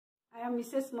am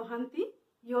Mrs. Mohanty,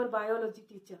 your biology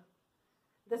teacher.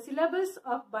 The syllabus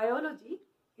of biology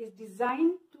is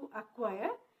designed to acquire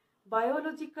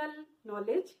biological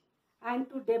knowledge and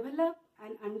to develop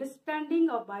an understanding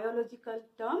of biological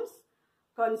terms,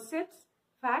 concepts,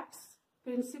 facts,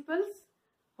 principles,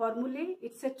 formulae,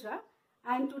 etc.,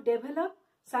 and to develop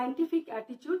scientific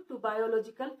attitude to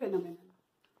biological phenomena.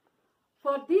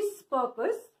 For this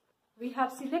purpose, we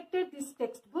have selected this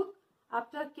textbook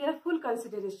after careful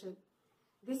consideration.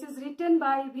 This is written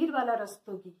by Veerbala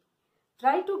Rastogi.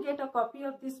 Try to get a copy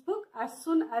of this book as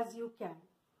soon as you can.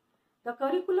 The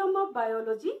curriculum of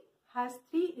biology has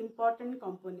three important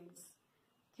components: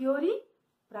 theory,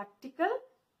 practical,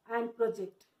 and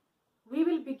project. We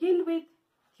will begin with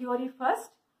theory first,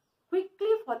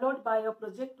 quickly followed by a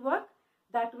project work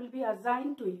that will be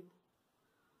assigned to you.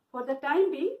 For the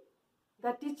time being,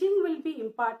 the teaching will be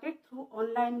imparted through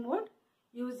online mode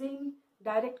using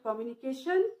direct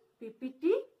communication, PPT,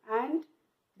 and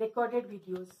recorded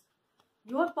videos.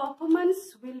 Your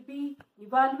performance will be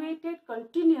evaluated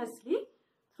continuously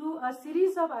through a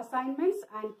series of assignments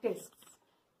and tests.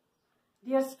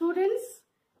 Dear students,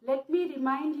 let me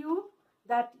remind you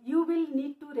that you will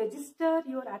need to register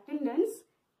your attendance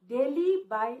daily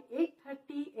by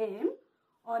 8:30 AM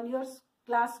on your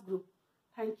class group.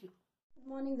 Thank you. Good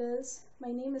morning, girls.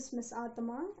 My name is Miss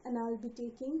Atama and I'll be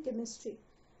taking chemistry.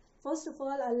 First of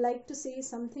all, I'd like to say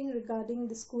something regarding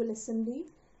the school assembly.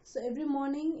 So every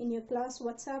morning in your class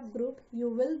WhatsApp group, you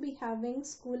will be having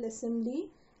school assembly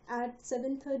at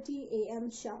 7:30 AM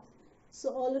sharp.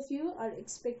 So all of you are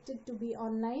expected to be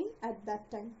online at that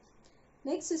time.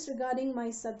 Next is regarding my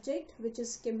subject, which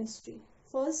is chemistry.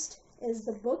 First is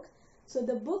the book. So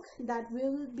the book that we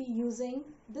will be using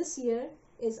this year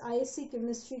is ISC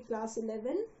Chemistry Class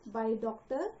 11 by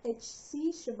Dr.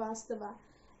 H.C. Srivastava,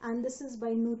 and this is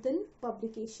by Nutan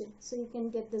Publication. So you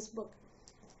can get this book.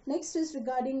 Next is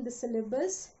regarding the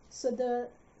syllabus. So the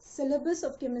syllabus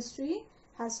of chemistry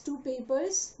has two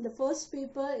papers. The first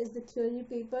paper is the theory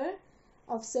paper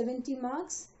of 70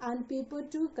 marks, and paper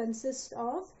 2 consists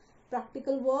of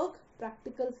practical work,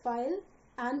 practical file,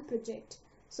 and project.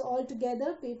 So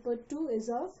altogether paper 2 is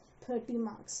of 30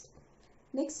 marks.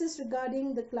 Next is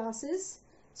regarding the classes.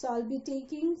 So I'll be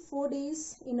taking 4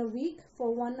 days in a week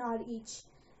for 1 hour each,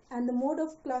 and the mode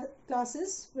of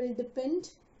classes will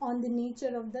depend on the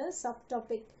nature of the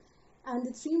subtopic, and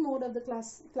the three mode of the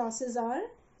classes are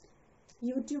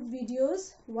YouTube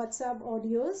videos, WhatsApp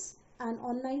audios, and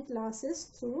online classes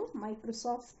through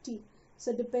Microsoft Teams.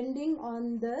 So depending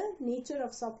on the nature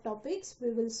of subtopics,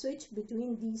 we will switch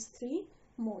between these three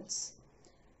modes.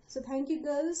 So thank you,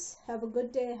 girls. Have a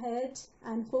good day ahead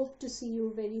and hope to see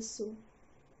you very soon.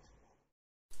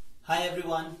 Hi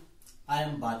everyone, I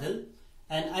am Badal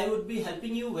and I would be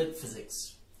helping you with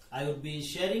physics. I would be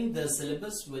sharing the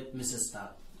syllabus with Mrs.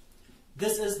 Star.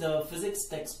 This is the physics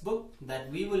textbook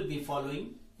that we will be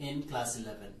following in class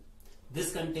 11.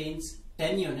 This contains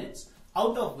 10 units,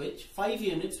 out of which 5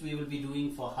 units we will be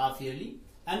doing for half yearly,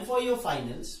 and for your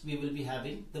finals we will be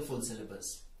having the full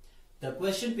syllabus. The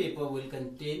question paper will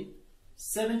contain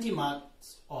 70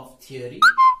 marks of theory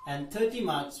and 30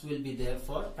 marks will be there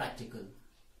for practical.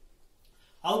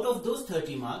 Out of those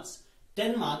 30 marks,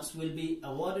 10 marks will be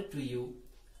awarded to you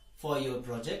for your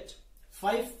project,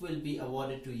 5 will be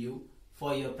awarded to you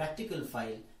for your practical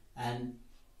file, and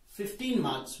 15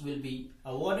 marks will be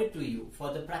awarded to you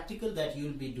for the practical that you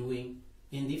will be doing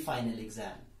in the final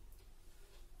exam.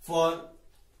 For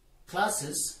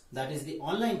classes, that is the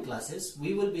online classes,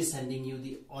 we will be sending you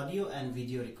the audio and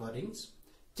video recordings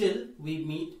till we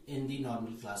meet in the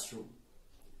normal classroom.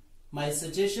 My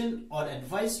suggestion or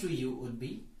advice to you would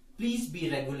be, please be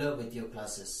regular with your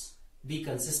classes. Be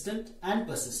consistent and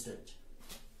persistent.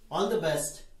 All the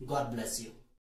best. God bless you.